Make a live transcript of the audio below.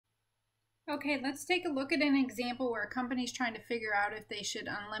Okay, let's take a look at an example where a company is trying to figure out if they should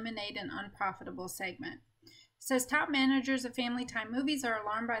eliminate an unprofitable segment. It says top managers of Family Time Movies are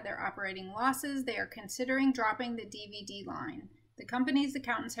alarmed by their operating losses. They are considering dropping the DVD line. The company's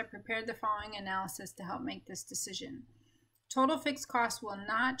accountants have prepared the following analysis to help make this decision. Total fixed costs will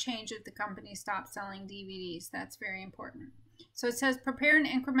not change if the company stops selling DVDs. That's very important. So it says prepare an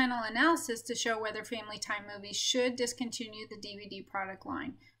incremental analysis to show whether Family Time Movies should discontinue the DVD product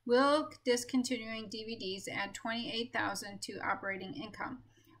line. Will discontinuing DVDs add $28,000 to operating income?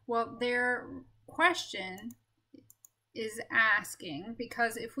 Well, their question is asking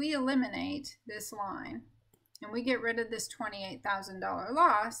because if we eliminate this line and we get rid of this $28,000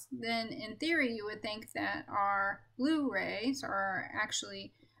 loss, then in theory you would think that our Blu-rays, or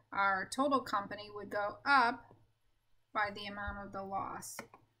actually our total company, would go up by the amount of the loss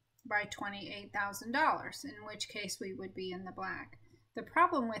by $28,000, in which case we would be in the black. The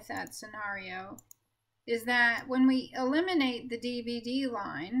problem with that scenario is that when we eliminate the DVD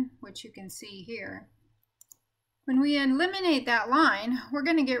line, which you can see here, when we eliminate that line, we're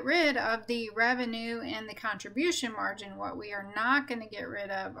going to get rid of the revenue and the contribution margin. What we are not going to get rid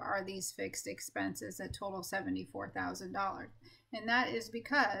of are these fixed expenses that total $74,000. And that is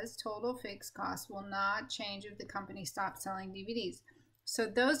because total fixed costs will not change if the company stops selling DVDs. So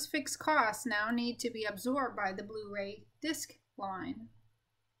those fixed costs now need to be absorbed by the Blu-ray disc line.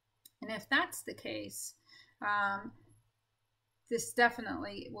 And if that's the case, this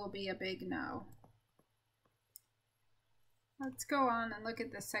definitely will be a big no. Let's go on and look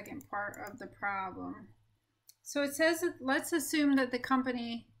at the second part of the problem. So it says that let's assume that the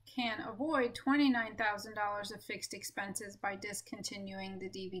company can avoid $29,000 of fixed expenses by discontinuing the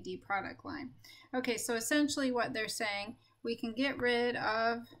DVD product line. Okay, so essentially what they're saying, we can get rid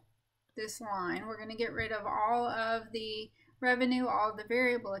of this line. We're going to get rid of all of the revenue, all of the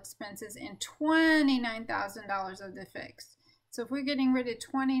variable expenses, and $29,000 of the fixed. So if we're getting rid of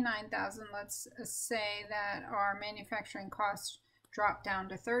 $29,000, let's say that our manufacturing costs drop down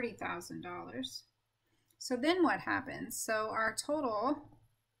to $30,000. So then what happens? So our total,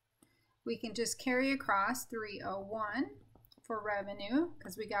 we can just carry across 301 for revenue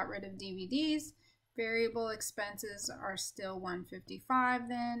because we got rid of DVDs. Variable expenses are still 155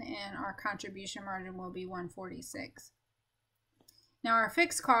 then, and our contribution margin will be 146. Now our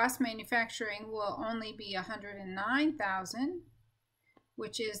fixed cost manufacturing will only be $109,000,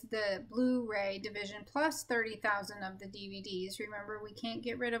 which is the Blu-ray division plus $30,000 of the DVDs. Remember, we can't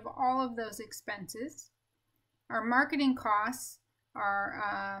get rid of all of those expenses. Our marketing costs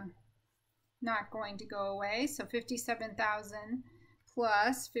are not going to go away, so $57,000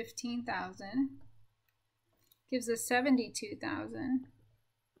 plus $15,000 gives us $72,000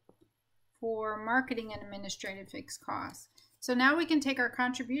 for marketing and administrative fixed costs. So now we can take our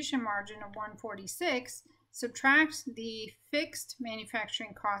contribution margin of 146, subtract the fixed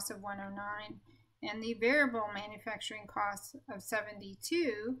manufacturing cost of 109 and the variable manufacturing cost of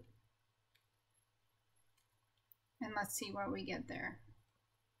 72, and let's see what we get there.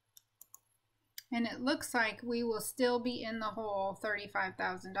 And it looks like we will still be in the hole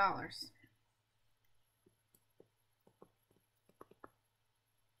 $35,000.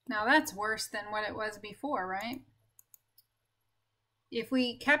 Now that's worse than what it was before, right? If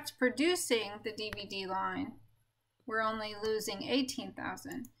we kept producing the DVD line, we're only losing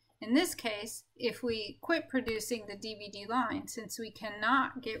 $18,000. In this case, if we quit producing the DVD line, since we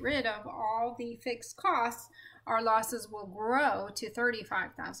cannot get rid of all the fixed costs, our losses will grow to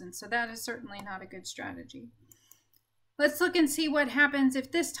 $35,000. So that is certainly not a good strategy. Let's look and see what happens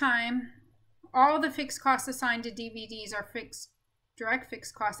if this time all the fixed costs assigned to DVDs are direct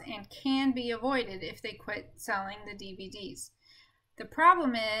fixed costs and can be avoided if they quit selling the DVDs. The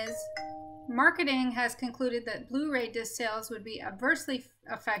problem is marketing has concluded that Blu-ray disc sales would be adversely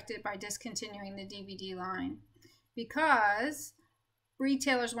affected by discontinuing the DVD line because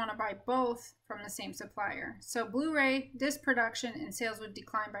retailers want to buy both from the same supplier. So Blu-ray disc production and sales would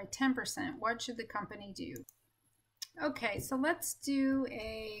decline by 10%. What should the company do? Okay, so let's do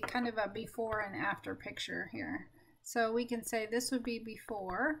a kind of a before and after picture here. So we can say this would be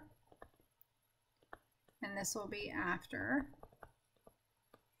before and this will be after.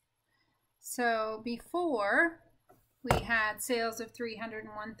 So before, we had sales of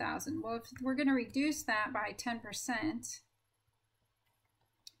 $301,000. Well, if we're going to reduce that by 10%,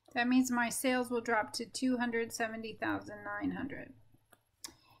 that means my sales will drop to $270,900.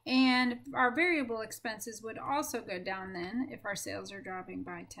 And our variable expenses would also go down then if our sales are dropping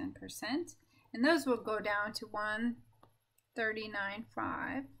by 10%. And those will go down to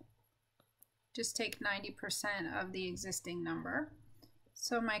 $139,500. Just take 90% of the existing number.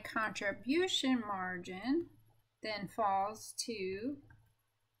 So my contribution margin then falls to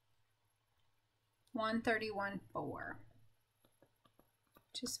 131.4,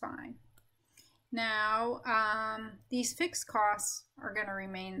 which is fine. Now, these fixed costs are going to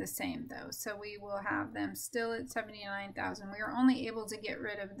remain the same though, so we will have them still at 79,000. We are only able to get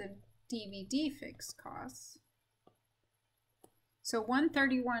rid of the DVD fixed costs. So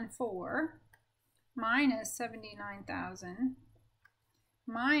 131.4 minus 79,000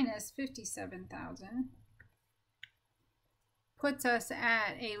 minus 57,000 puts us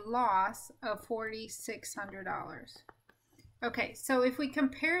at a loss of $4,600. Okay, so if we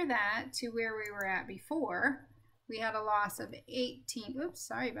compare that to where we were at before, we had a loss of oops,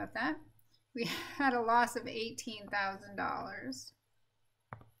 sorry about that. We had a loss of $18,000.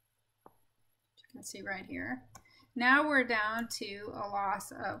 You can see right here. Now we're down to a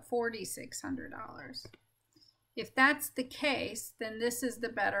loss of $4,600. If that's the case, then this is the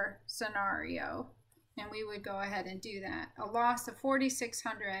better scenario, and we would go ahead and do that. A loss of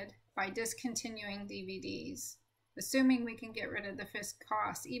 $4,600 by discontinuing DVDs. Assuming we can get rid of the fixed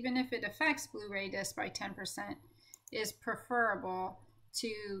costs, even if it affects Blu-ray discs by 10%, is preferable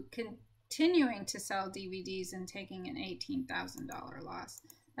to continuing to sell DVDs and taking an $18,000 loss.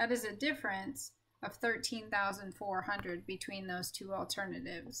 That is a difference of $13,400 between those two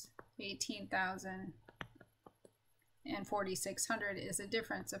alternatives. $18,000 and $4,600 is a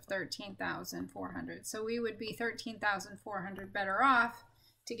difference of $13,400. So we would be $13,400 better off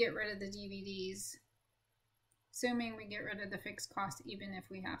to get rid of the DVDs, assuming we get rid of the fixed cost, even if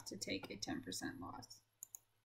we have to take a 10% loss.